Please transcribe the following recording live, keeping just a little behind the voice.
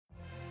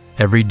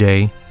Every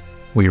day,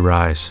 we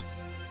rise,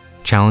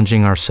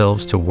 challenging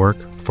ourselves to work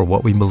for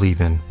what we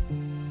believe in.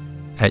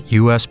 At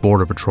U.S.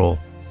 Border Patrol,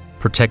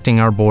 protecting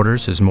our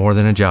borders is more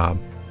than a job.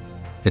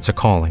 It's a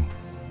calling.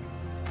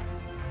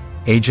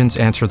 Agents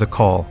answer the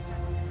call,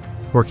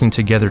 working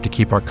together to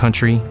keep our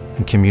country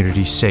and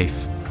communities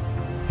safe.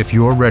 If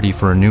you are ready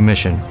for a new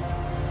mission,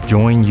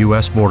 join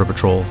U.S. Border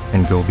Patrol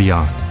and go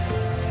beyond.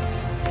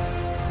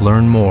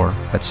 Learn more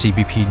at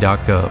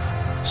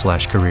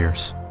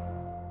cbp.gov/careers.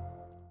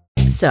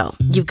 So,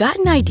 you've got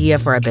an idea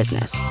for a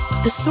business,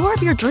 the store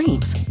of your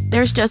dreams.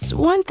 There's just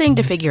one thing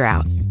to figure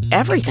out: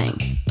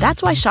 everything.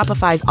 That's why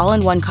Shopify's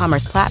all-in-one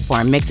commerce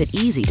platform makes it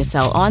easy to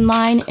sell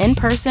online, in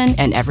person,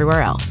 and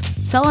everywhere else.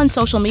 Sell on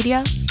social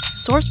media,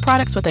 source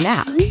products with an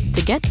app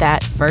to get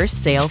that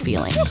first sale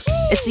feeling.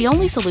 It's the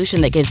only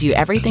solution that gives you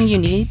everything you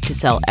need to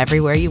sell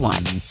everywhere you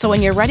want. So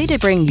when you're ready to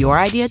bring your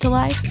idea to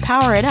life,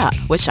 power it up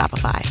with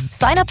Shopify.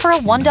 Sign up for a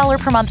 $1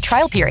 per month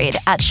trial period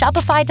at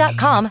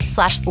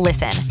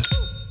shopify.com/listen.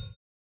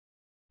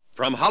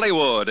 From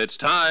Hollywood, it's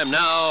time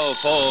now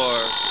for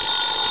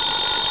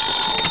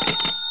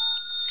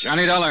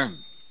Johnny Dollar.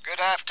 Good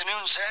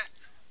afternoon, sir.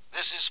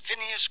 This is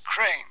Phineas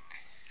Crane.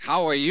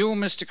 How are you,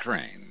 Mr.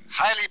 Crane?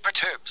 Highly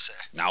perturbed, sir.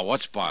 Now,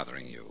 what's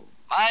bothering you?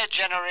 My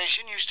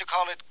generation used to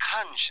call it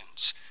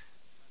conscience.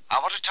 I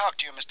want to talk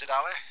to you, Mr.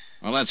 Dollar.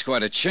 Well, that's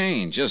quite a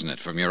change, isn't it,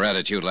 from your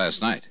attitude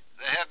last night?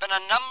 There have been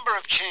a number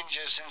of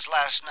changes since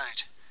last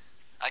night.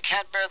 I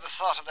can't bear the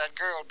thought of that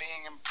girl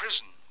being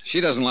imprisoned.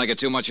 She doesn't like it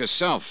too much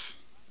herself.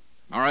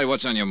 All right,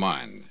 what's on your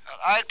mind?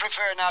 I'd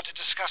prefer not to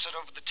discuss it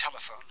over the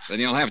telephone.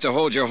 Then you'll have to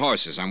hold your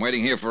horses. I'm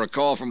waiting here for a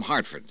call from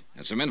Hartford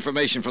and some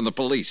information from the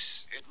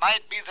police. It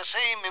might be the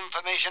same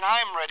information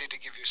I'm ready to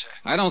give you, sir.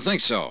 I don't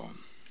think so.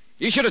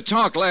 You should have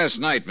talked last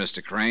night,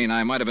 Mr. Crane.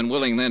 I might have been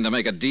willing then to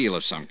make a deal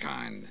of some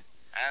kind.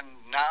 And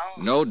now?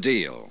 No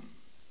deal.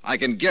 I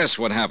can guess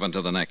what happened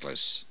to the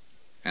necklace.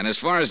 And as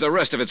far as the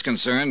rest of it's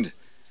concerned,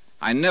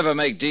 I never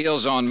make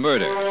deals on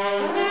murder.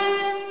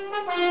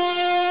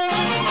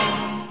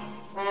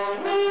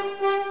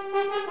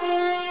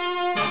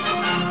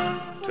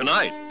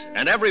 Tonight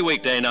and every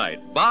weekday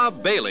night,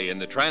 Bob Bailey in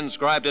the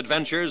transcribed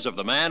adventures of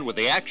the man with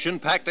the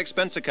action-packed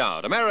expense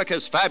account,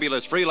 America's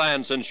fabulous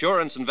freelance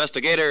insurance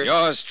investigator.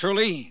 Yours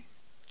truly,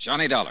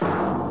 Johnny Dollar.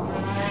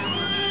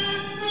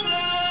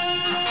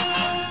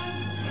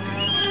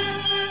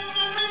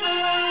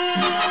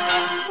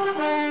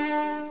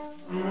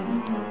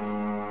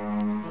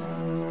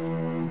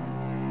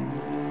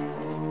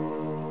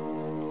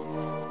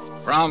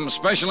 From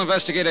Special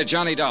Investigator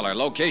Johnny Dollar,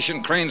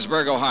 location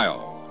Kranesburg,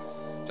 Ohio.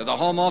 To the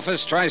Home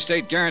Office,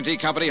 Tri-State Guarantee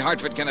Company,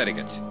 Hartford,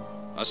 Connecticut.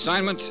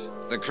 Assignment,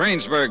 the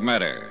Kranesburg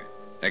matter.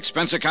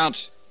 Expense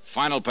account,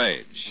 final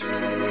page.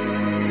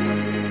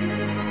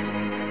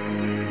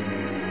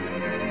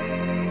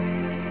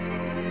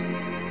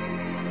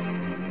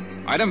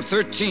 Item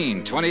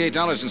 13,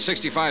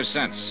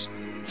 $28.65.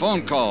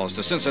 Phone calls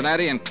to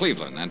Cincinnati and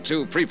Cleveland, and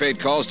 2 prepaid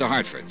calls to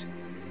Hartford.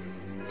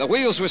 The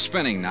wheels were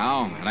spinning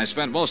now, and I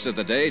spent most of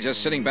the day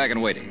just sitting back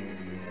and waiting.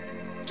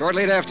 Toward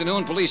late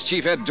afternoon, Police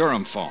Chief Ed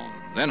Durham phoned,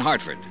 then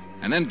Hartford,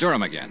 and then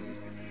Durham again.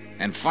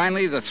 And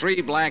finally, the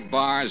 3 black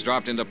bars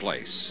dropped into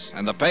place,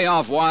 and the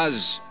payoff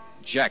was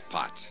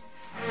jackpot.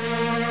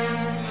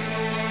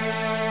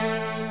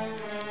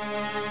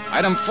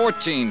 Item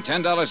 14,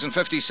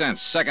 $10.50,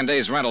 second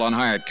day's rental on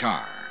hired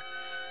car.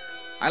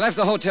 I left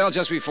the hotel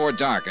just before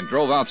dark and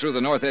drove out through the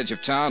north edge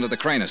of town to the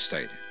Crane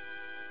estate.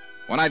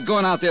 When I'd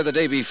gone out there the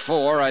day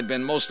before, I'd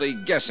been mostly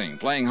guessing,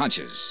 playing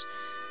hunches.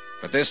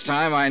 But this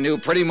time I knew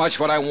pretty much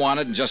what I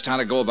wanted and just how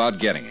to go about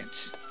getting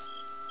it.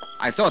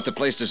 I thought the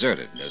place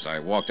deserted as I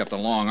walked up the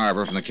long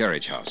arbor from the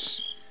carriage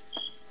house.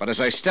 But as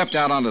I stepped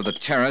out onto the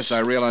terrace, I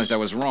realized I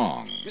was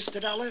wrong.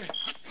 Mr. Dollar,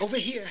 over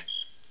here.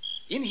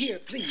 In here,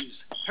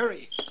 please.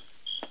 Hurry.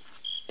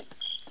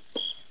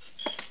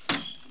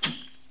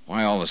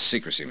 Why all the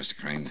secrecy, Mr.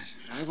 Crane?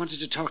 I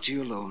wanted to talk to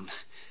you alone.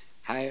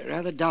 I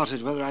rather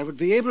doubted whether I would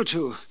be able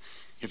to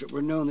if it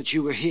were known that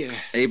you were here.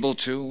 Able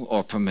to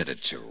or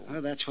permitted to?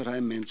 Well, that's what I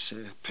meant,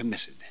 sir.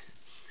 Permitted.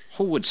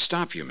 Who would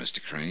stop you, Mr.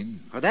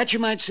 Crane? Well, that, you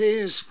might say,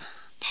 is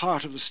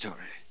part of the story.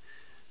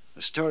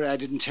 The story I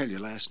didn't tell you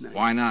last night.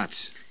 Why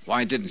not?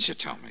 Why didn't you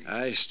tell me?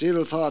 I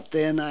still thought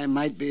then I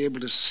might be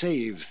able to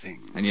save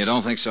things. And you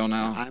don't think so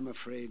now? I'm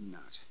afraid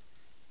not.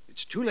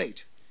 It's too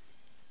late.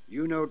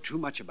 You know too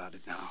much about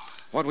it now.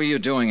 What were you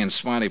doing in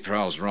Smiley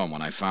Prowl's room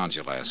when I found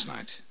you last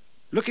night?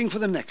 Looking for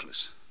the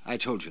necklace. I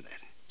told you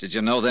that. Did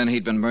you know then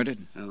he'd been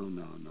murdered? Oh,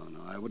 no.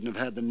 I wouldn't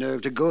have had the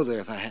nerve to go there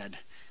if I had.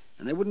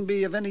 And there wouldn't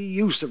be of any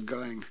use of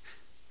going.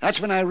 That's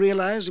when I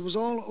realized it was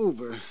all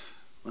over,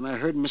 when I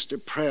heard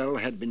Mr. Prell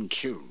had been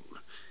killed.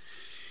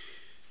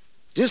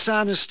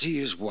 Dishonesty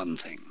is one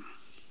thing,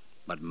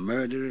 but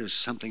murder is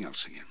something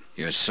else again.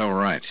 You're so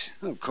right.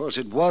 Of course,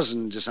 it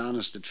wasn't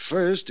dishonest at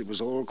first. It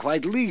was all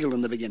quite legal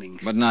in the beginning.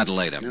 But not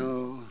later.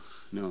 No,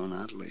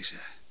 not later.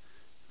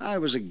 I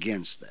was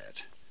against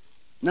that.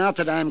 Not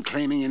that I'm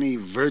claiming any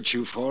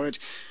virtue for it.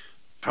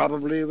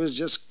 Probably it was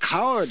just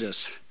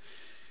cowardice.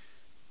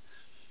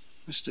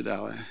 Mr.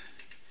 Dollar,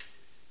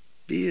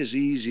 Be as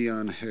easy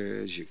on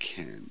her as you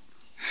can.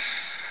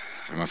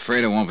 I'm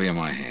afraid it won't be in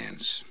my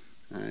hands.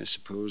 I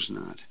suppose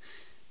not.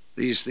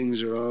 These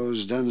things are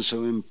always done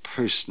so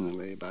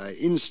impersonally by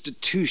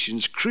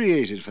institutions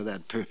created for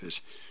that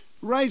purpose.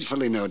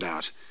 Rightfully, no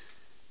doubt.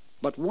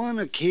 But one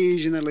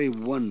occasionally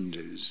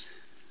wonders.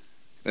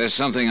 There's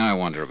something I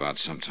wonder about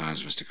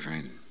sometimes, Mr.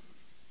 Crane.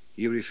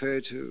 You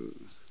refer to?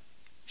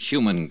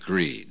 Human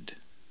greed.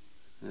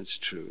 That's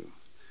true.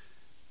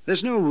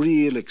 There's no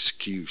real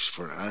excuse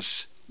for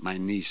us, my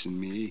niece and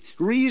me.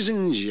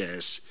 Reasons,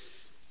 yes.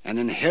 An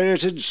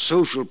inherited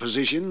social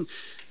position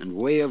and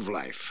way of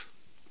life.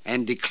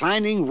 And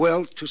declining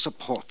wealth to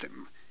support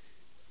them.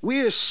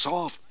 We're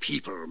soft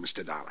people,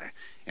 Mr. Dollar.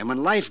 And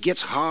when life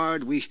gets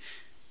hard, we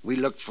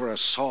look for a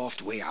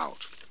soft way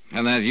out.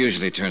 And that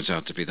usually turns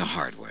out to be the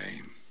hard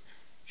way.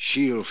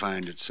 She'll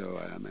find it so,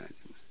 I imagine.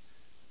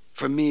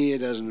 For me, it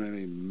doesn't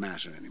really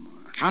matter anymore.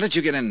 How did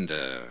you get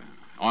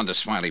onto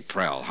Smiley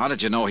Prell? How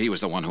did you know he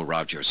was the one who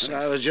robbed your safe? But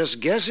I was just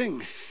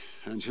guessing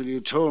until you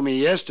told me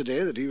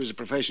yesterday that he was a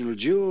professional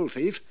jewel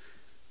thief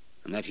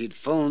and that he'd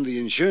phoned the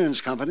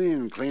insurance company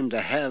and claimed to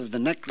have the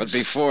necklace. But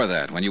before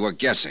that, when you were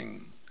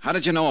guessing, how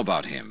did you know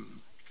about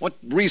him? What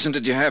reason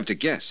did you have to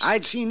guess?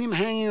 I'd seen him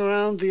hanging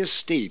around the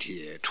estate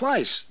here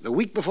twice, the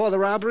week before the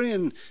robbery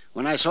and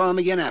when I saw him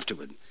again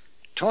afterward,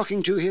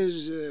 talking to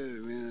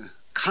his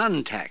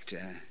contact,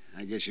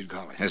 I guess you'd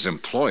call it. His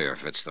employer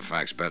fits the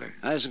facts better.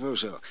 I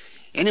suppose so.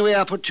 Anyway,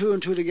 I put two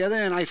and two together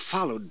and I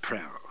followed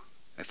Prell.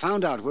 I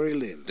found out where he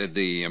lived. Did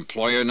the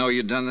employer know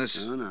you'd done this?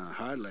 Oh, no,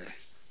 hardly.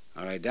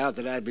 Or I doubt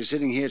that I'd be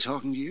sitting here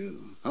talking to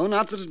you. Oh,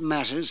 not that it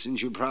matters,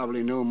 since you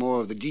probably know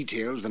more of the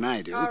details than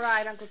I do. All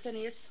right, Uncle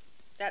Phineas.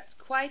 That's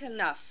quite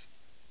enough.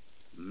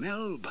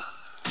 Melba.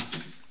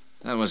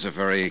 That was a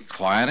very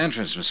quiet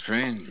entrance, Miss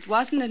Crane. It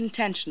wasn't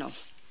intentional.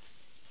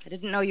 I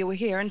didn't know you were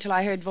here until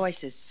I heard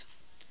voices.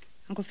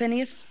 Uncle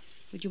Phineas,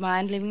 would you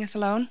mind leaving us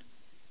alone?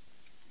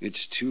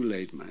 It's too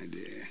late, my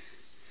dear.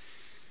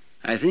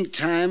 I think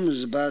time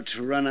is about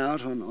to run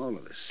out on all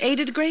of us.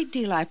 Aided a great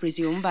deal, I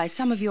presume, by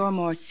some of your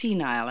more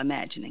senile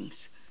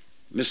imaginings.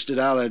 Mr.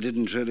 Dollar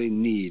didn't really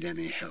need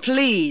any help.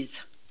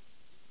 Please.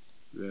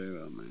 Very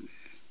well, my dear.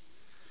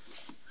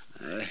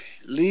 I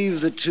leave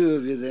the two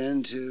of you,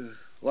 then, to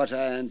what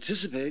I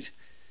anticipate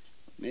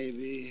may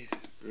be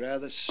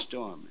rather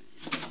stormy.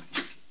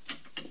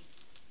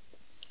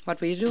 What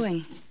were you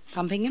doing?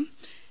 Pumping him?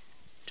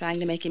 Trying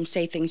to make him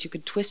say things you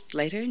could twist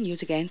later and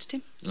use against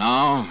him?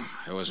 No,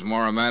 it was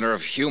more a matter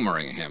of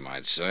humoring him,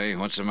 I'd say.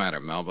 What's the matter,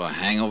 Melba?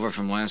 Hangover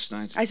from last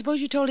night? I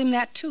suppose you told him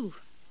that, too.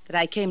 That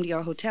I came to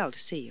your hotel to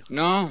see you.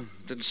 No,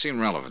 didn't seem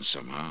relevant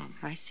somehow.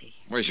 I see.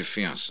 Where's your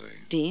fiancé?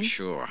 Dean?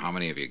 Sure. How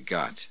many have you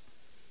got?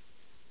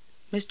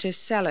 Mr.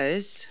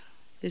 Sellers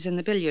is in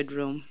the billiard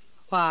room.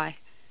 Why?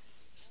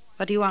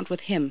 What do you want with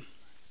him?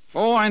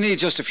 Oh, I need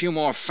just a few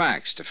more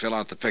facts to fill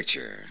out the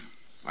picture.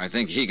 I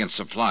think he can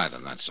supply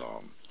them, that's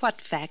all. What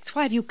facts?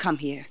 Why have you come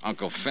here?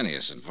 Uncle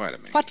Phineas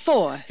invited me. What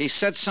for? He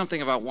said something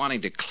about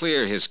wanting to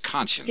clear his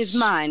conscience. His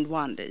mind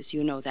wanders.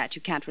 You know that.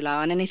 You can't rely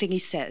on anything he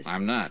says.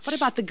 I'm not. What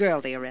about the girl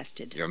they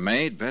arrested? Your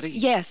maid, Betty?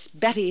 Yes,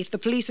 Betty. If the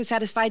police are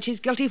satisfied she's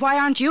guilty, why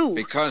aren't you?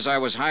 Because I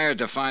was hired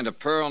to find a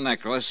pearl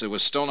necklace that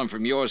was stolen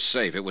from your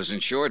safe. It was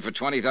insured for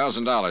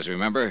 $20,000,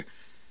 remember?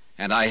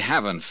 And I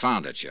haven't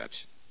found it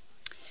yet.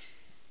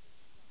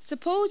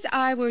 Suppose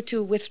I were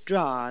to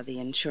withdraw the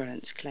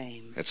insurance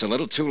claim. It's a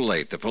little too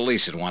late. The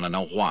police would want to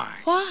know why.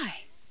 Why?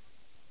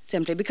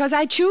 Simply because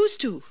I choose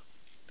to.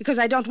 Because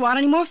I don't want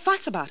any more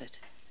fuss about it.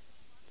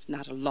 It's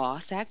not a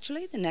loss,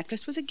 actually. The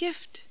necklace was a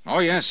gift. Oh,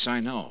 yes, I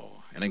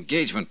know. An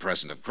engagement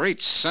present of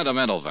great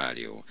sentimental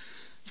value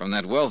from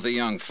that wealthy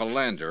young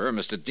philanderer,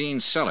 Mr. Dean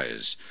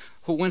Sellers,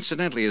 who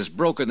incidentally is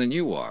broker than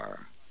you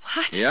are.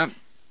 What? Yep.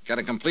 Got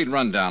a complete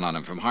rundown on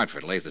him from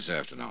Hartford late this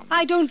afternoon.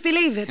 I don't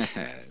believe it.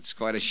 It's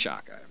quite a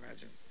shock, I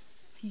imagine.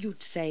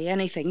 You'd say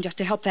anything just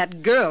to help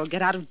that girl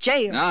get out of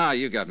jail. No,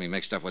 you got me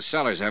mixed up with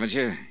Sellers, haven't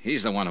you?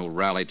 He's the one who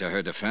rallied to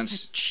her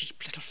defense. A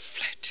cheap little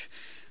flirt.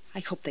 I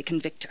hope they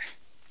convict her.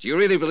 Do you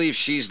really believe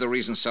she's the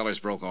reason Sellers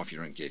broke off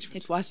your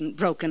engagement? It wasn't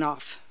broken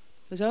off.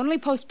 It was only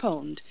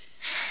postponed.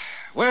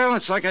 Well,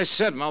 it's like I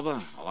said,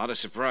 Melba. A lot of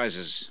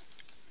surprises.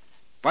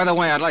 By the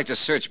way, I'd like to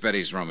search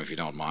Betty's room if you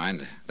don't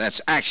mind.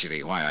 That's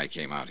actually why I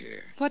came out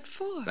here. What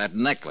for? That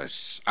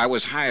necklace. I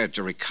was hired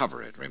to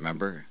recover it,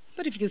 remember?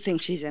 But if you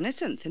think she's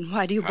innocent, then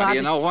why do you bother? How do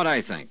you know what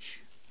I think?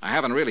 I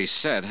haven't really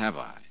said, have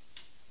I?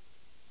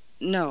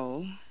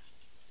 No.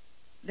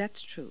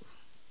 That's true.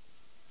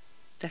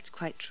 That's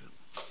quite true.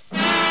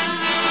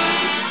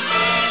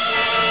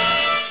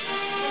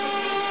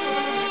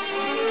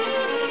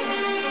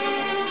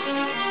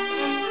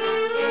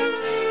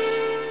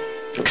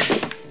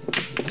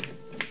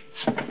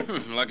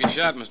 Lucky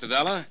shot, Mr.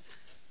 Dollar.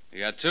 You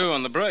got two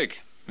on the break.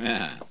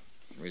 Yeah.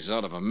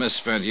 Result of a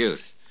misspent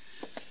youth.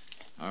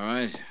 All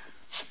right.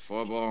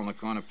 4-ball in the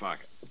corner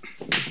pocket.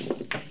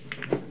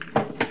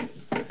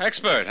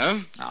 Expert, huh?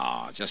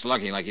 Oh, just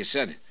lucky, like you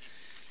said.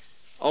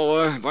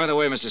 Oh, by the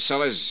way, Mr.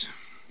 Sellers,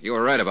 you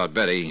were right about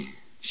Betty.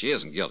 She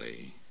isn't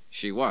guilty.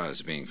 She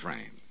was being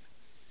framed.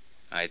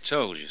 I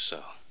told you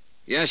so.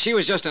 Yeah, she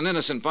was just an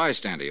innocent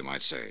bystander, you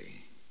might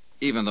say.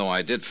 Even though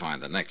I did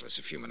find the necklace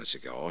a few minutes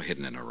ago,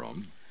 hidden in her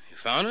room. You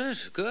found it?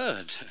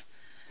 Good.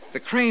 The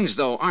Cranes,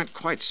 though, aren't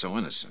quite so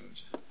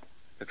innocent.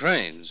 The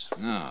Cranes?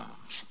 No.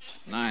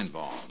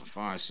 9-ball on the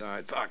far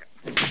side pocket.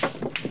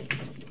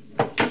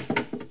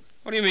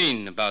 What do you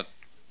mean about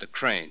the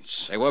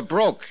Cranes? They were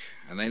broke,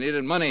 and they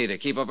needed money to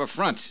keep up a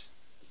front.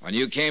 When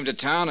you came to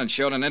town and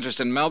showed an interest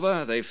in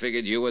Melba, they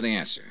figured you were the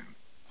answer.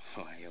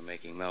 Why, you're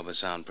making Melba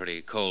sound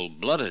pretty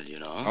cold-blooded, you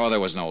know. Oh, there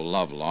was no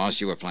love lost.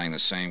 You were playing the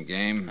same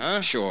game. Huh?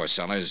 Sure,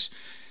 Sellers.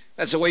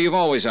 That's the way you've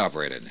always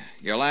operated.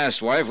 Your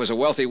last wife was a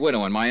wealthy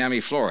widow in Miami,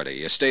 Florida.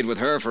 You stayed with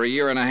her for a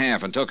year and a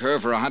half and took her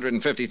for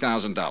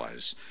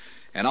 $150,000.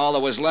 And all that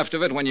was left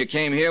of it when you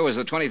came here was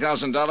the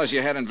 $20,000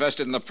 you had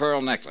invested in the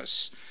pearl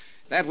necklace.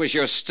 That was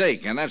your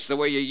stake, and that's the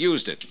way you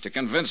used it, to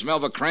convince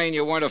Melba Crane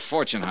you weren't a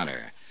fortune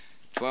hunter.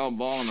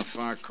 12-ball in the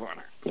far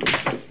corner.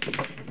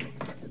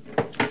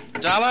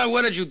 Dollar,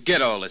 where did you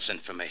get all this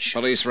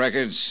information? Police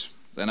records.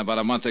 Then about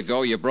a month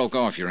ago, you broke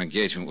off your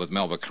engagement with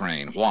Melba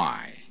Crane.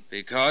 Why?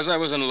 Because I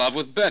was in love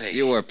with Betty.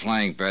 You were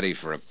playing Betty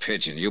for a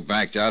pigeon. You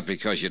backed out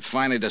because you'd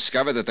finally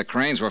discovered that the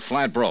Cranes were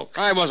flat broke.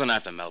 I wasn't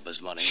after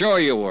Melba's money. Sure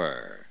you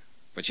were.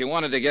 But you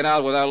wanted to get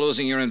out without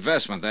losing your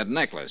investment, that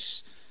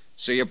necklace.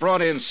 So you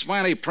brought in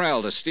Smiley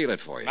Prell to steal it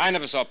for you. I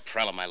never saw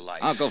Prell in my life.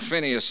 Uncle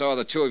Phineas saw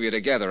the two of you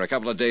together a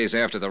couple of days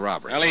after the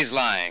robbery. Well, he's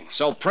lying.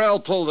 So Prell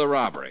pulled the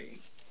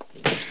robbery.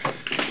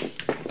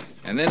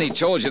 And then he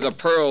told you the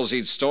pearls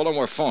he'd stolen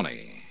were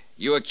phony.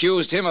 You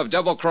accused him of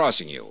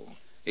double-crossing you.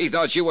 He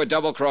thought you were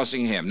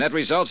double-crossing him. Net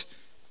result,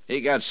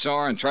 he got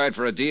sore and tried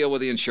for a deal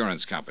with the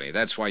insurance company.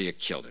 That's why you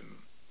killed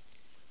him.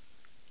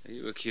 Are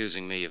you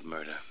accusing me of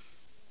murder?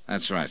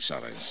 That's right,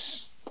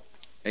 Sellers.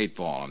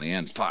 8-ball in the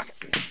end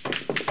pocket.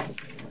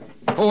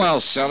 Who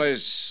else,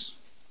 Sellers?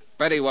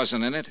 Betty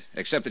wasn't in it,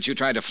 except that you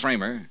tried to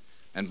frame her.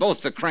 And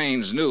both the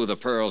Cranes knew the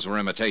pearls were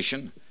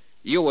imitation.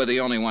 You were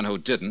the only one who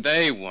didn't.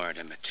 They weren't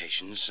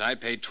imitations. I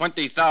paid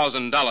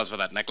 $20,000 for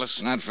that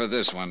necklace. Not for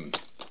this one.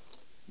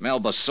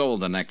 Melba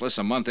sold the necklace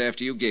a month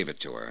after you gave it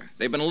to her.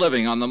 They've been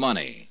living on the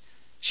money.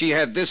 She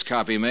had this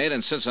copy made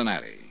in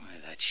Cincinnati.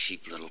 Why, that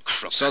cheap little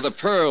crook. So the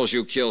pearls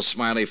you killed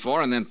Smiley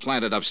for and then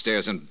planted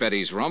upstairs in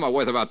Betty's room are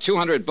worth about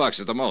 $200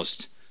 at the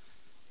most.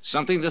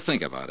 Something to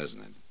think about,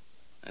 isn't it?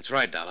 That's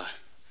right, Dollar.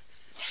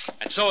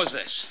 And so is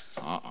this.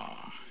 Uh-oh.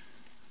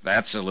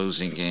 That's a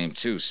losing game,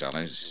 too,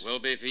 Sellers. It will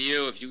be for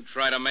you if you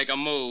try to make a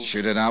move.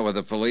 Shoot it out with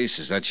the police?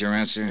 Is that your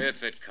answer?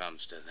 If it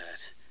comes to that.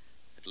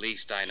 At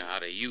least I know how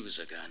to use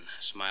a gun.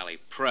 Smiley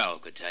Prell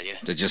could tell you.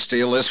 Did you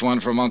steal this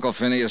one from Uncle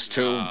Phineas,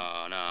 too?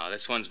 No.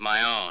 This one's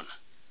my own.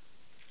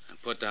 Now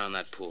put down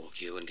that pool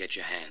cue and get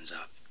your hands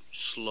up.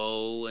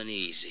 Slow and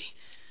easy.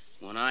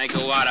 When I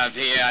go out of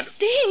here...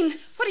 Dean,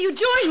 what are you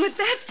doing with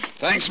that?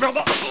 Thanks,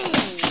 Melba.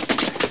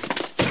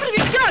 What have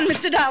you done,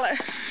 Mr. Dollar?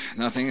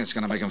 Nothing. It's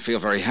going to make him feel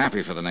very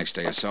happy for the next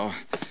day or so.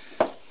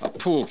 A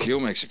pool cue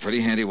makes a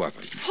pretty handy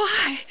weapon.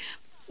 Why?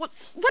 What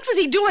was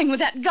he doing with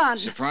that gun?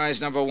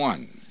 Surprise number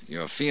one.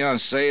 Your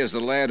fiancé is the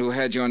lad who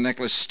had your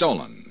necklace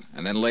stolen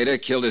and then later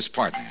killed his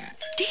partner.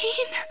 Dean?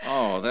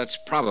 Oh, that's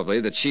probably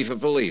the chief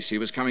of police. He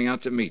was coming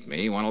out to meet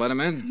me. You want to let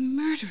him in?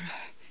 Murderer.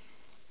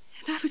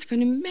 And I was going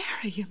to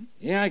marry him.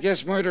 Yeah, I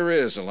guess murder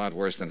is a lot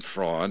worse than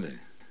fraud.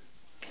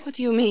 What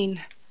do you mean?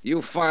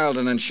 You filed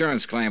an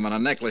insurance claim on a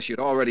necklace you'd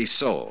already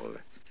sold.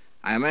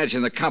 I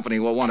imagine the company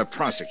will want to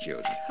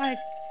prosecute. I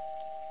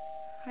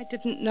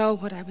didn't know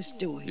what I was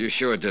doing. You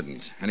sure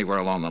didn't, anywhere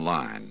along the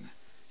line.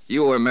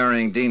 You were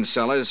marrying Dean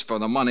Sellers for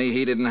the money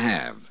he didn't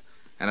have.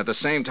 And at the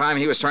same time,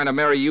 he was trying to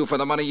marry you for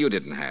the money you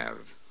didn't have.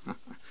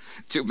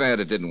 Too bad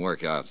it didn't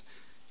work out.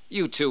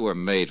 You two were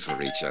made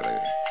for each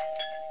other.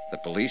 The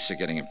police are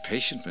getting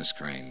impatient, Miss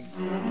Crane.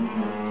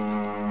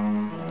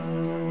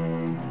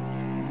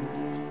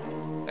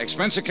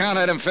 Expense account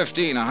item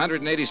 15,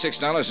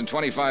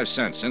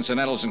 $186.25.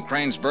 Incidentals in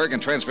Kranesburg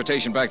and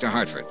transportation back to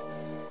Hartford.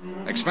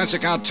 Expense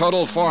account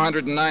total,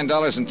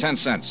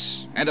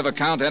 $409.10. End of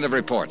account, end of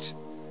report.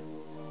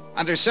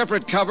 Under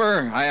separate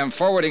cover, I am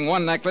forwarding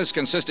one necklace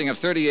consisting of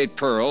 38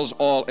 pearls,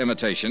 all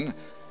imitation.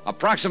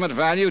 Approximate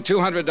value,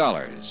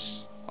 $200,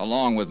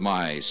 along with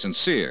my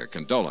sincere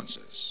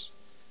condolences.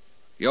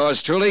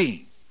 Yours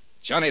truly,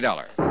 Johnny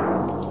Dollar.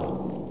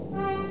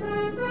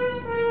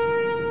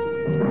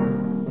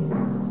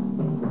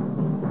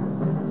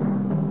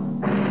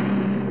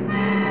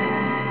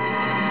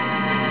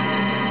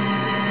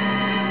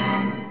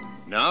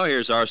 Now,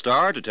 here's our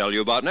star to tell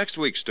you about next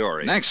week's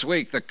story. Next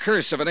week, the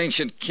curse of an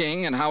ancient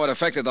king and how it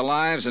affected the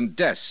lives and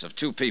deaths of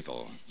two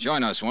people.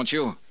 Join us, won't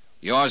you?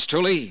 Yours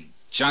truly,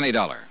 Johnny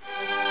Dollar.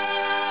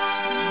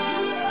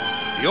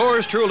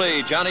 Yours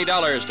truly, Johnny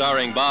Dollar,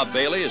 starring Bob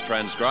Bailey, is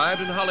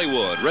transcribed in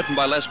Hollywood. Written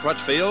by Les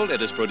Crutchfield,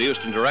 it is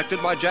produced and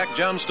directed by Jack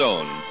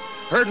Johnstone.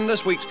 Heard in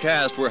this week's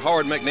cast were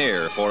Howard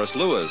McNear, Forrest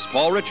Lewis,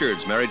 Paul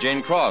Richards, Mary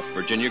Jane Croft,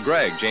 Virginia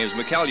Gregg, James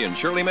McCallion,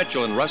 Shirley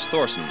Mitchell, and Russ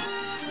Thorson.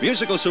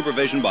 Musical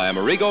supervision by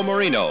Amerigo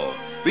Marino.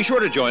 Be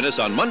sure to join us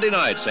on Monday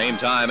night, same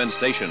time and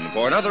station,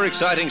 for another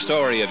exciting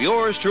story of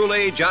yours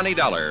truly, Johnny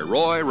Dollar,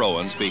 Roy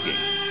Rowan speaking.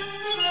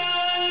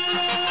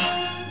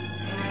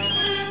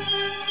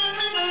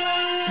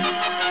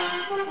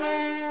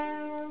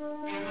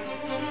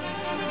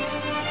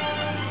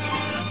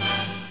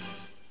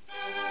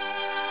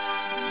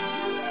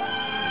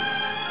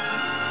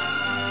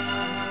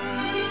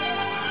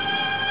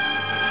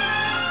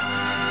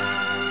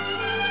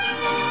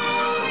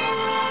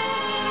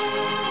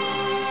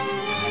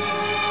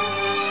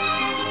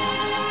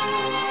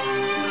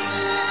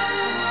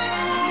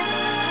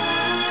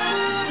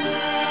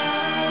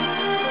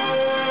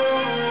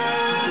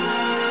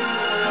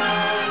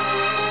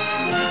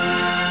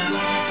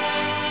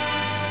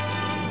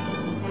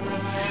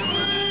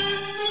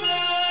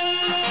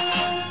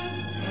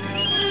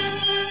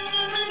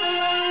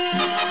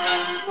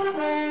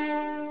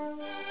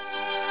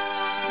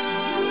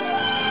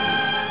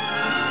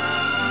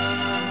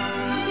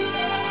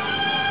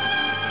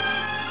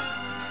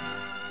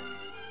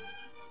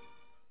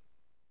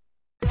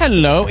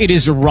 Hello, it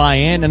is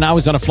Ryan, and I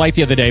was on a flight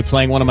the other day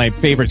playing one of my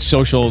favorite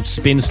social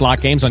spin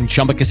slot games on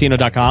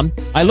ChumbaCasino.com.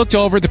 I looked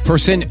over at the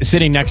person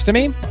sitting next to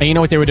me, and you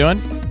know what they were doing?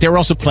 They were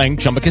also playing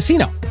Chumba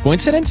Casino.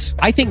 Coincidence?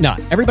 I think not.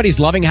 Everybody's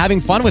loving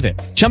having fun with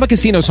it. Chumba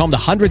Casino is home to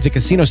hundreds of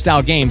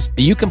casino-style games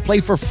that you can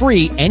play for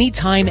free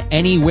anytime,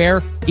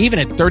 anywhere, even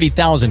at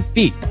 30,000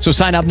 feet. So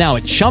sign up now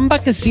at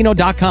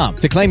ChumbaCasino.com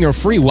to claim your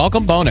free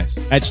welcome bonus.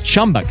 That's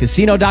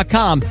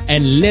ChumbaCasino.com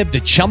and live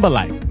the Chumba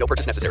life. No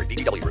purchase necessary.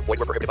 VGW. Void were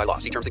prohibited by law.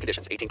 See terms and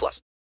conditions.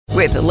 18+.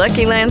 With the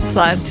Lucky Land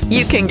Slots,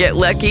 you can get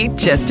lucky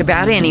just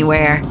about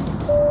anywhere.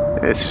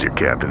 This is your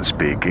captain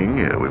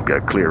speaking. We've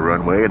got clear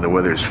runway and the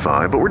weather's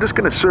fine, but we're just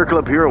going to circle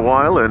up here a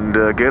while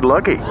and get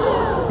lucky.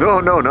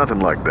 No, nothing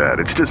like that.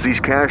 It's just these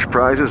cash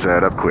prizes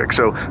add up quick.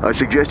 So I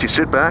suggest you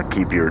sit back,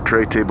 keep your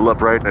tray table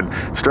upright, and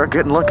start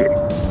getting lucky.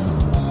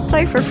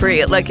 Play for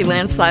free at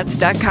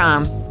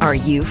LuckyLandSlots.com. Are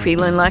you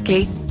feeling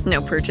lucky?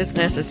 No purchase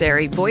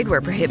necessary. Void where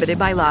prohibited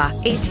by law.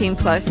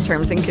 18+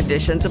 terms and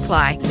conditions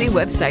apply. See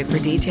website for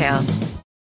details.